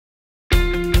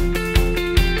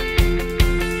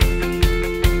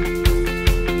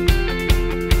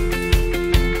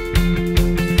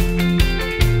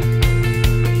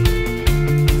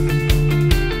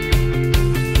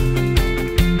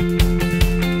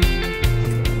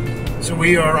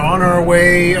we are on our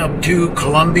way up to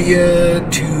Columbia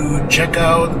to check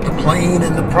out the plane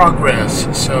and the progress.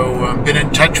 So I've been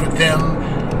in touch with them.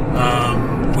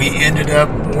 We ended up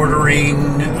ordering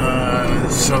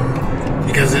some,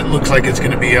 because it looks like it's going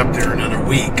to be up there another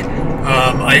week.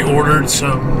 I ordered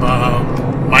some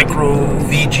micro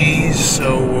VGs,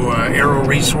 so Aero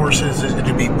Resources is going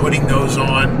to be putting those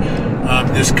on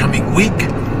this coming week,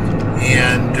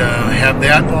 and have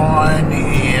that on,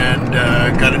 and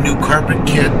got a new carpet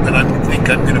kit that I think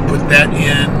I'm going to put that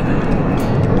in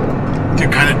to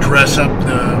kind of dress up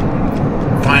the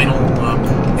final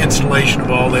installation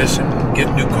of all this and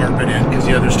get new carpet in, because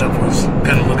the other stuff was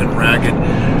kind of looking ragged.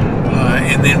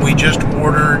 And then we just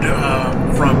ordered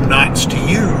from Knots to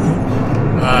You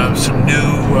some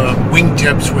new wing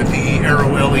tips with the Aero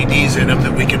LEDs in them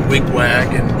that we can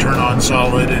wig-wag and turn on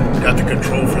solid, and got the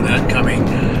control for that coming.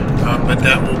 But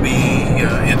that will be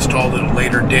installed at a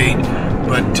later date.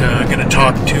 But I'm going to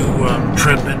talk to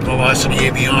Trip at Velocity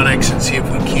Avionics and see if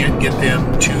we can't get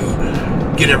them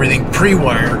to get everything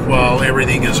pre-wired while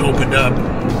everything is opened up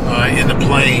in the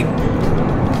plane,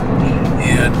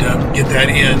 and get that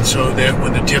in so that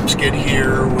when the tips get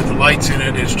here with the lights in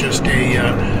it, it's just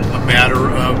a matter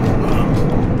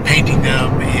of painting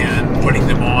them and putting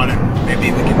them on, and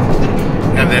maybe we can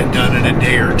have that done in a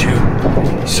day or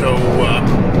two. So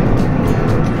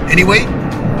anyway,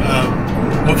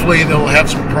 hopefully they'll have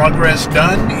some progress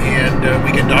done, and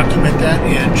we can document that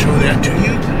and show that to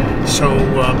you. So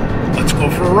let's go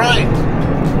for a ride.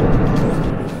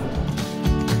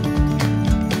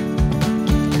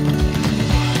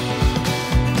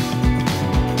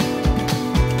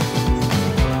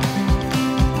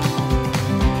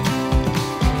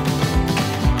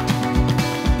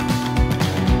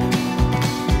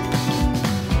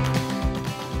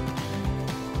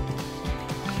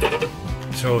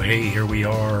 So hey, here we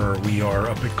are. We are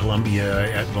up at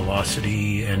Columbia at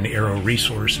Velocity and Aero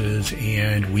Resources,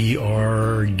 and we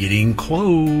are getting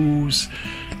close.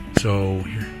 So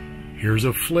here's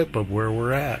a flip of where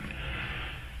we're at.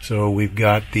 So we've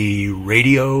got the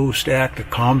radio stack, the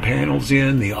comm panels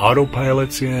in, the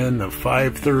autopilot's in, the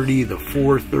 530, the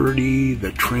 430, the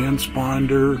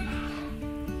transponder.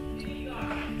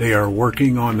 They are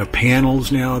working on the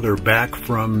panels now. They're back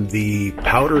from the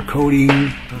powder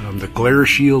coating. The glare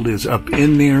shield is up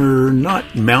in there,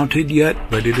 not mounted yet,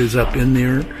 but it is up in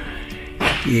there.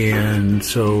 And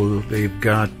so they've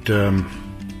got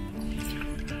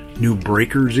new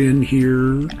breakers in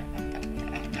here.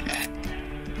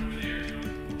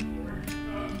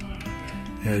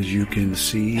 As you can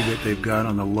see that they've got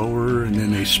on the lower, and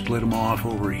then they split them off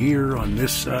over here on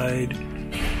this side.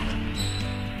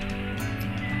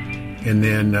 And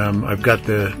then I've got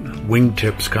the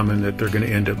wingtips coming that they're going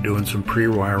to end up doing some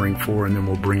pre-wiring for, and then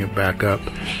we'll bring it back up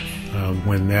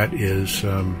when that is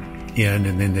in,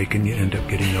 and then they can end up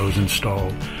getting those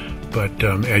installed. But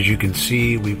as you can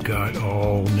see, we've got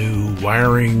all new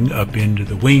wiring up into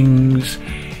the wings,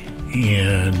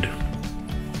 and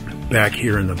back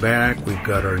here in the back we've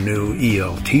got our new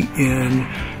ELT in.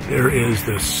 There is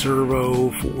the servo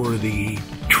for the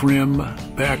trim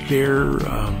back there.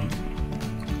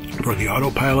 For the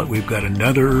autopilot, we've got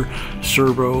another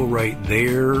servo right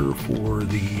there for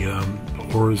the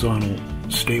horizontal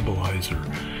stabilizer,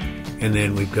 and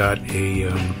then we've got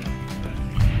a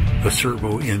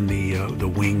servo in the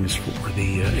wings for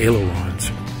the ailerons.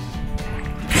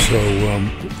 So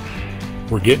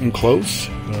we're getting close.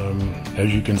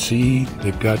 As you can see,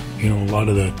 they've got a lot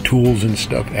of the tools and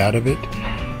stuff out of it.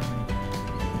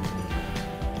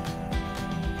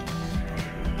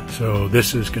 So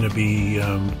this is going to be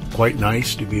quite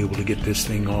nice to be able to get this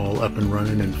thing all up and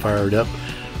running and fired up.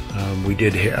 We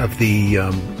did have the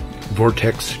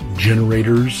Vortex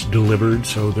generators delivered,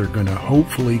 so they're going to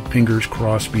hopefully, fingers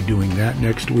crossed, be doing that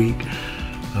next week.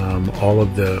 All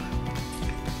of the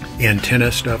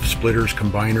antenna stuff, splitters,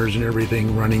 combiners, and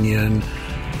everything running in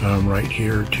right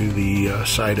here to the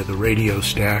side of the radio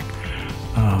stack.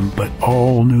 But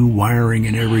all new wiring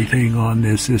and everything on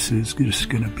this. This is just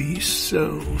going to be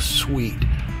so sweet.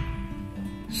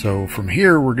 So from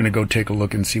here, we're going to go take a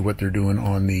look and see what they're doing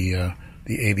on the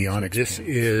avionics. This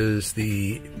is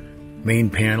the main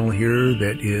panel here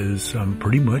that is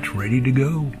pretty much ready to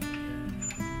go.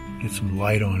 Get some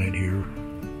light on it here.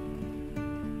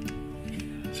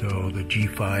 So the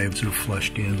G5s are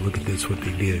flushed in. Look at this, what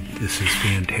they did. This is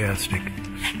fantastic.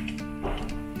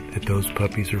 That those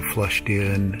puppies are flushed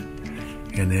in,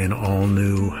 and then all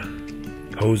new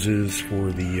hoses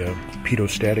for the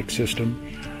pitot-static system.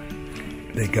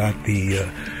 They got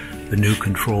the new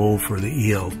control for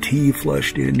the ELT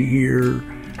flushed in here.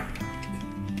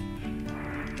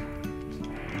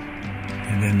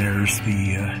 And then there's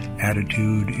the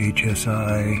Attitude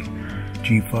HSI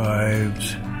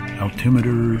G5's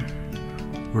altimeter,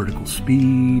 vertical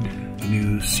speed, the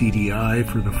new CDI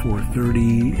for the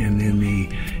 430, and then the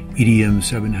EDM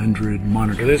 700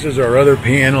 monitor. So this is our other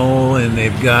panel, and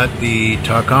they've got the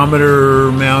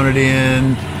tachometer mounted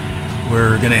in.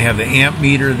 We're going to have the amp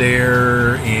meter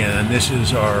there, and this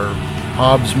is our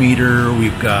Hobbs meter.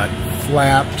 We've got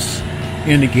flaps,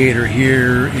 indicator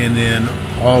here, and then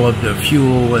all of the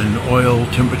fuel and oil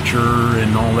temperature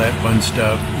and all that fun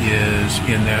stuff is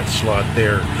in that slot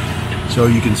there. So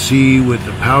you can see with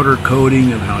the powder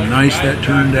coating and how nice that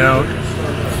turned out.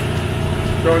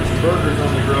 Throwing some burgers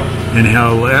on the grill. And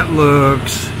how that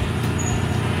looks.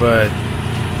 But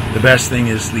the best thing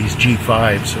is these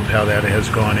G5s of how that has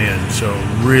gone in. So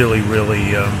really,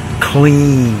 really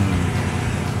clean.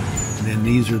 And then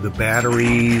these are the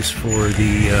batteries for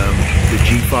the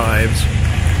G5s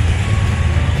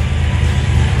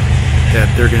that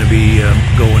they're going to be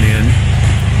going in.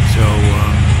 So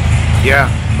yeah,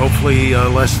 hopefully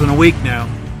less than a week now.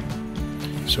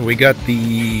 So we got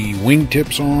the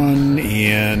wingtips on,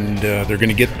 and they're going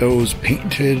to get those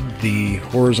painted. The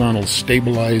horizontal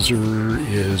stabilizer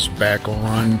is back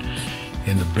on,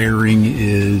 and the bearing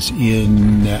is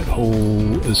in that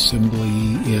whole assembly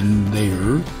in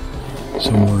there,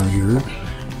 somewhere here.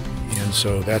 And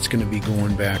so that's going to be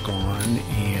going back on,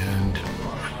 and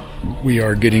we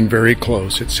are getting very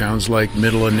close. It sounds like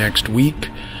middle of next week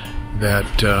that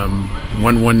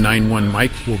 1191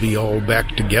 mic will be all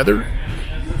back together.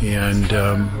 And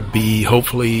be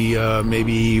hopefully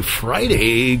maybe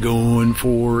Friday going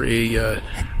for a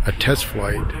test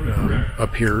flight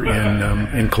up here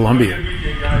in Columbia.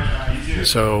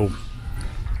 So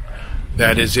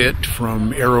that is it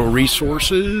from Aero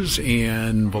Resources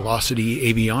and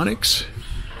Velocity Avionics.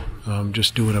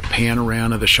 Just doing a pan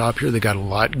around of the shop here. They got a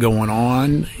lot going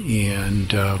on,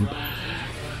 and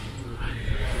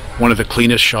one of the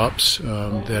cleanest shops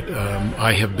that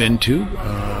I have been to.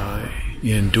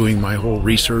 In doing my whole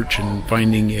research and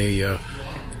finding a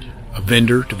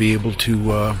vendor to be able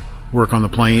to work on the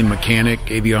plane, mechanic,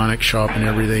 avionics shop, and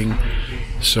everything.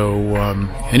 So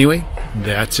anyway,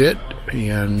 that's it,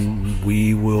 and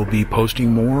we will be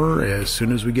posting more as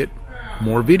soon as we get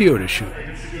more video to shoot.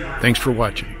 Thanks for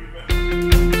watching.